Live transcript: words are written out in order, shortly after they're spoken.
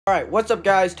Alright, what's up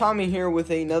guys, Tommy here with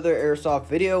another airsoft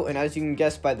video, and as you can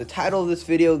guess by the title of this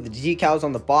video, the decals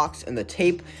on the box and the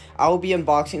tape, I will be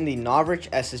unboxing the Novritsh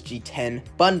SSG10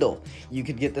 bundle. You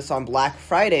could get this on Black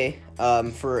Friday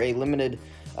for a limited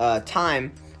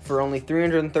time for only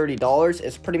 $330.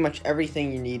 It's pretty much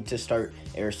everything you need to start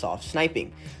airsoft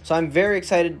sniping. So I'm very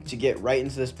excited to get right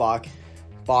into this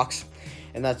box,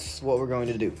 and that's what we're going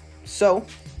to do. So,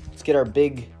 let's get our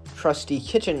big trusty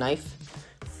kitchen knife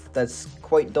that's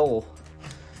quite dull,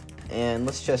 and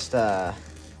let's just get right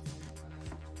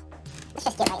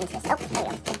into this. Oh, there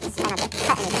we go. Let's try not to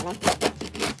cut anything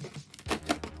there.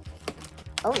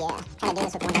 Oh yeah, kind of doing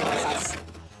this with one hand, so it's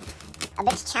a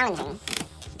bit challenging.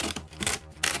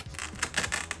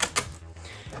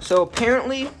 So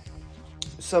apparently,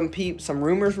 some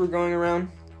rumors were going around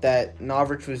that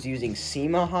Novritsh was using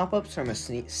SEMA hop-ups from a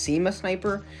SEMA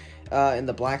sniper in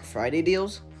the Black Friday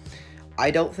deals.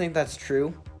 I don't think that's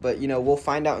true. But, you know, we'll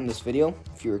find out in this video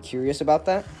if you were curious about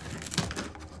that.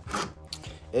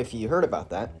 If you heard about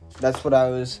that. That's what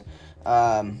I was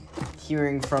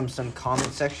hearing from some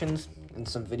comment sections in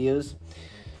some videos.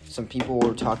 Some people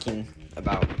were talking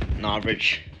about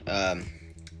Novritsh and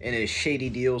his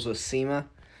shady deals with SEMA.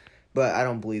 But I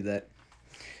don't believe that.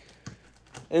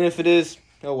 And if it is,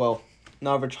 oh well.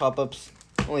 Novritsh hop-ups,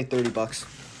 only 30 bucks.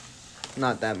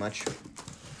 Not that much.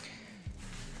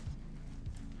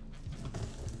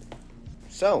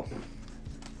 So,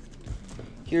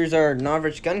 here's our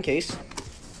Novritsh gun case.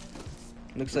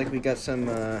 Looks like we got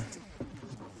some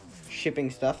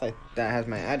shipping stuff that has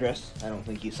my address. I don't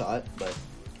think you saw it, but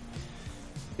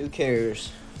who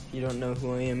cares? You don't know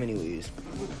who I am anyways.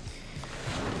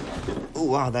 Oh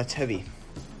wow, that's heavy.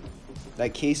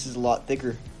 That case is a lot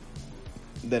thicker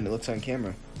than it looks on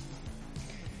camera.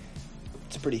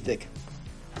 It's pretty thick.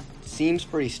 Seems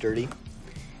pretty sturdy.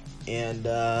 And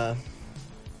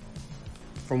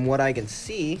from what I can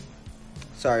see,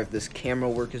 sorry if this camera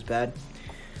work is bad,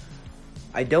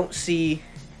 I don't see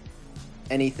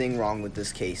anything wrong with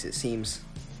this case. It seems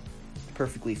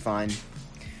perfectly fine,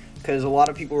 because a lot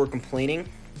of people were complaining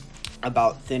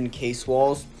about thin case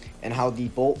walls and how the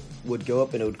bolt would go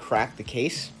up and it would crack the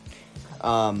case.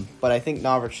 But I think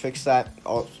Novritsh fixed that,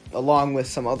 along with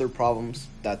some other problems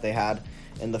that they had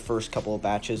in the first couple of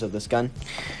batches of this gun.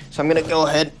 So I'm gonna go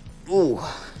ahead. Ooh.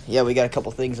 Yeah, we got a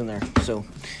couple things in there, so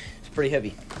it's pretty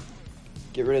heavy.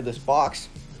 Get rid of this box,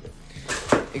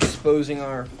 exposing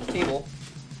our cable.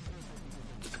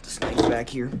 Put this knife back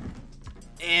here,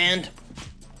 and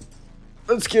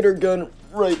let's get our gun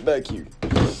right back here.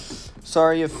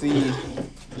 Sorry if the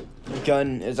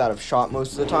gun is out of shot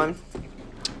most of the time.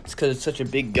 It's because it's such a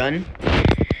big gun,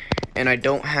 and I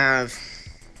don't have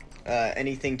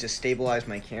anything to stabilize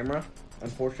my camera,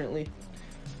 unfortunately.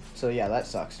 So yeah, that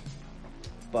sucks.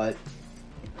 But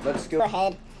let's go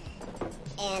ahead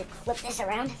and flip this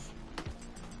around.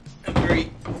 I'm very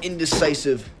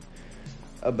indecisive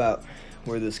about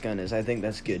where this gun is. I think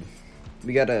that's good.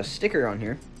 We got a sticker on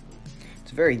here.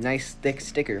 It's a very nice thick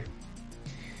sticker.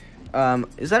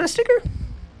 Is that a sticker?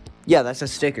 Yeah, that's a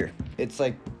sticker. It's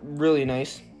like really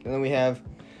nice. And then we have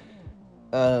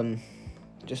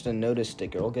just a notice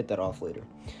sticker. I'll get that off later.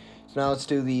 So now let's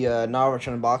do the Novritsh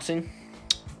unboxing.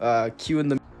 Cue in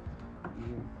the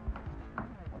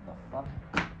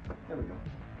There we go.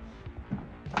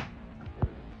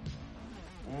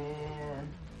 And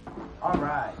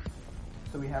alright.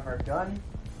 So we have our gun.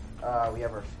 We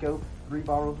have our scope, 3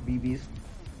 bottles of BBs.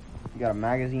 We got a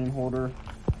magazine holder.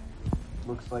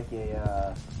 Looks like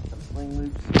a some sling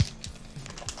loops.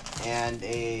 And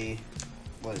a,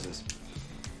 what is this?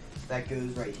 That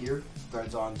goes right here.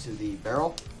 Threads onto the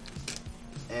barrel.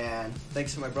 And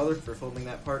thanks to my brother for filming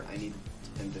that part. I needed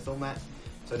him to film that.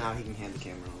 So now he can hand the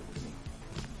camera over to me.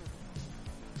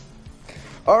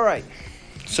 Alright,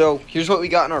 so here's what we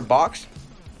got in our box.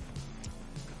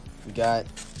 We got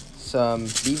some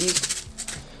BBs.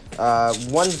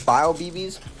 One's bio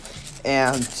BBs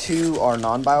and 2 are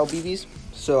non-bio BBs.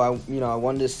 So I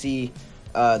wanted to see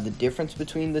the difference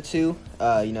between the two.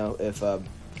 If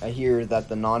I hear that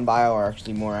the non-bio are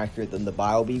actually more accurate than the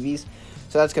bio BBs.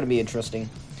 So that's going to be interesting.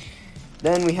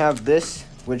 Then we have this,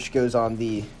 which goes on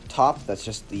the top. That's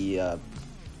just the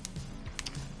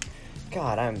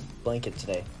God, I'm blanket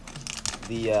today.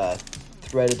 The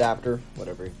thread adapter,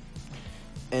 whatever.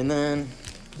 And then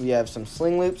we have some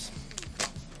sling loops.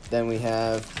 Then we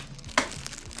have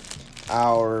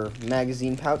our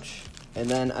magazine pouch. And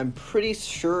then I'm pretty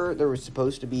sure there was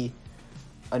supposed to be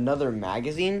another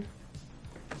magazine.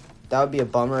 That would be a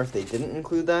bummer if they didn't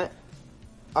include that.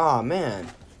 Aw, man.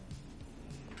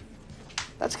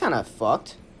 That's kind of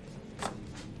fucked.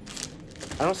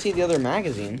 I don't see the other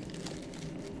magazine.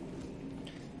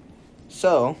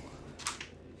 So,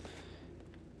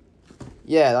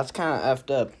 yeah, that's kind of effed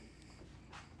up.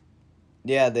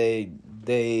 Yeah,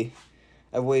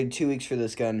 I've waited 2 weeks for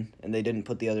this gun, and they didn't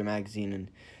put the other magazine in.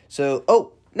 So,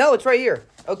 oh, no, it's right here.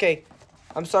 Okay,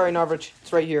 I'm sorry, Novritsh,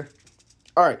 it's right here.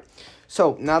 All right,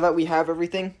 so now that we have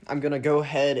everything, I'm going to go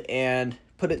ahead and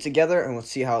put it together, and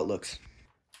let's see how it looks.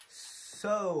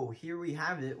 So, here we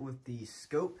have it with the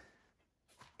scope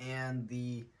and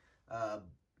the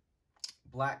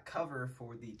black cover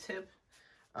for the tip.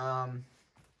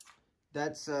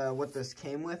 That's what this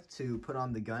came with to put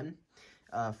on the gun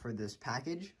for this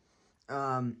package.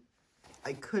 I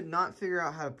could not figure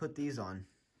out how to put these on.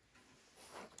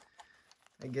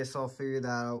 I guess I'll figure that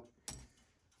out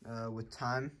with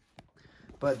time.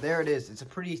 But there it is. It's a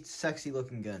pretty sexy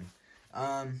looking gun.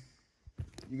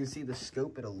 You can see the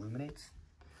scope, it illuminates.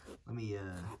 Let me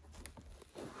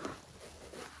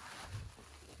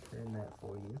turn that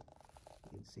for you.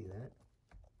 You can see that,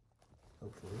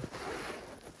 hopefully.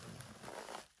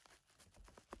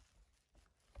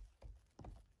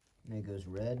 And it goes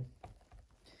red,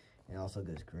 and it also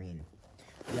goes green.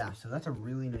 Yeah, so that's a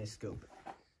really nice scope.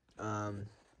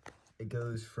 It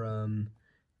goes from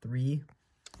 3,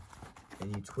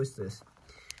 and you twist this,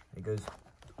 it goes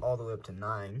all the way up to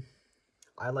 9.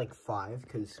 I like 5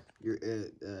 because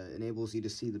it enables you to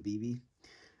see the BB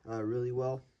really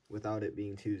well without it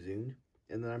being too zoomed.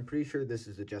 And then I'm pretty sure this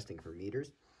is adjusting for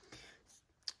meters.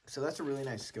 So that's a really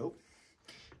nice scope.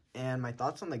 And my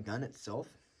thoughts on the gun itself,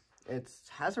 it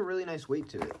has a really nice weight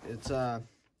to it.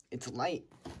 It's light,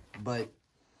 but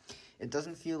it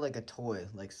doesn't feel like a toy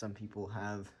like some people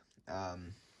have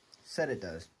said it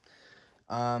does.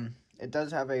 It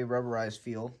does have a rubberized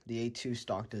feel. The A2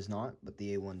 stock does not, but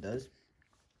the A1 does.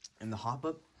 And the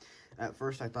hop-up, at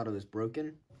first I thought it was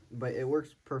broken, but it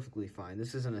works perfectly fine.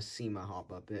 This isn't a SEMA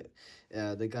hop-up.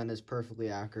 The gun is perfectly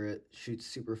accurate, shoots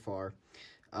super far.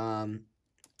 I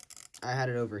had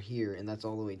it over here, and that's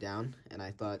all the way down, and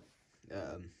I thought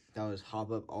that was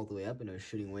hop-up all the way up, and it was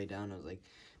shooting way down. I was like,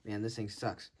 man, this thing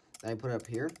sucks. Then I put it up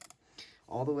here,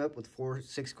 all the way up with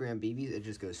 6 gram BBs, it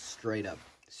just goes straight up.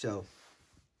 So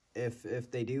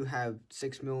if they do have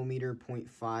 6mm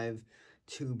 .52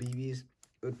 BBs,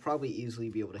 it would probably easily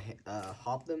be able to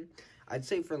hop them. I'd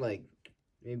say for like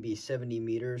maybe 70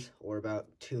 meters or about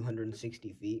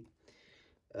 260 feet.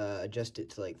 Adjust it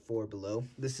to like 4 below.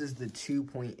 This is the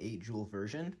 2.8 joule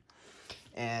version,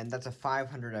 and that's a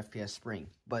 500 FPS spring.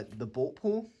 But the bolt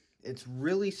pull, it's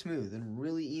really smooth and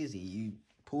really easy. You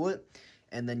pull it,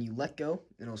 and then you let go,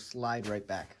 and it'll slide right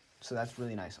back. So that's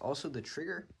really nice. Also, the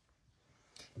trigger,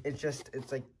 it's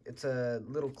a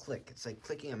little click. It's like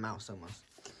clicking a mouse almost.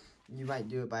 You might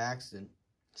do it by accident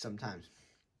sometimes.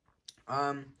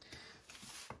 And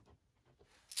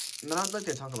then I'd like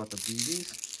to talk about the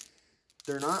BBs.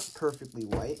 They're not perfectly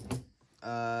white.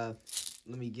 Let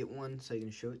me get one so I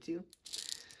can show it to you.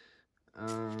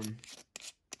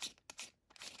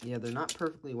 Yeah, they're not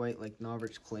perfectly white like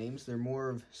Novritsh claims. They're more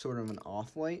of sort of an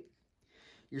off-white.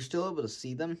 You're still able to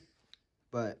see them,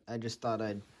 but I just thought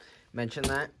I'd mention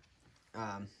that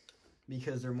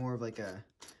because they're more of like a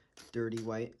dirty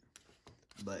white.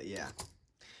 But yeah,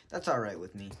 that's all right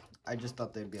with me. I just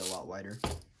thought they'd be a lot whiter.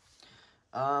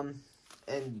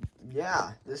 And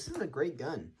yeah, this is a great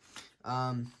gun.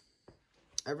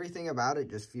 Everything about it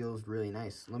just feels really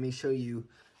nice. Let me show you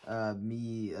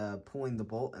me pulling the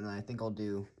bolt, and then I think I'll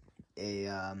do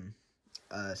a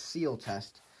seal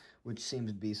test, which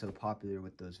seems to be so popular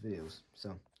with those videos.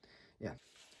 So yeah.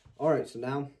 All right, so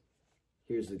now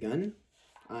here's the gun.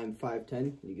 I'm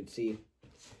 5'10". You can see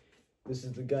this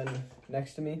is the gun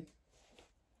next to me.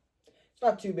 It's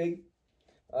not too big.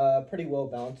 Pretty well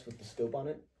balanced with the scope on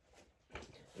it.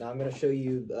 Now I'm going to show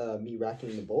you me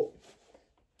racking the bolt.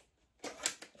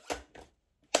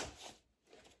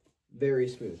 Very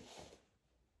smooth.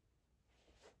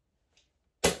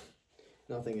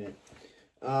 Nothing in it.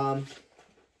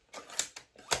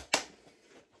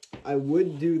 I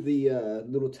would do the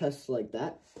little tests like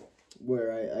that,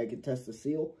 where I could test the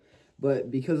seal,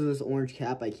 but because of this orange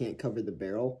cap, I can't cover the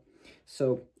barrel.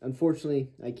 So,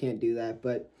 unfortunately, I can't do that,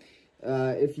 but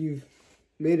if you've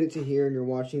made it to here and you're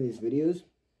watching these videos,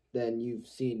 then you've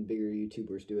seen bigger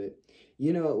YouTubers do it.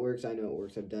 You know it works, I know it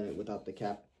works, I've done it without the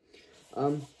cap.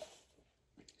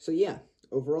 So yeah,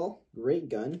 overall, great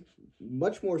gun.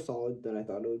 Much more solid than I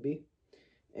thought it would be.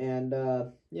 And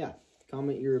yeah,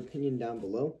 comment your opinion down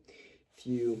below. If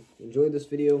you enjoyed this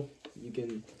video, you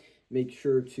can make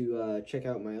sure to check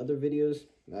out my other videos.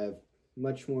 I have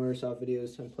much more soft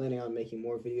videos. I'm planning on making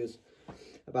more videos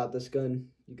about this gun.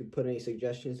 You can put any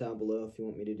suggestions down below if you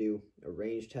want me to do a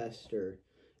range test or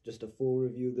just a full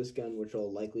review of this gun, which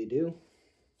I'll likely do.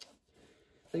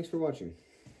 Thanks for watching.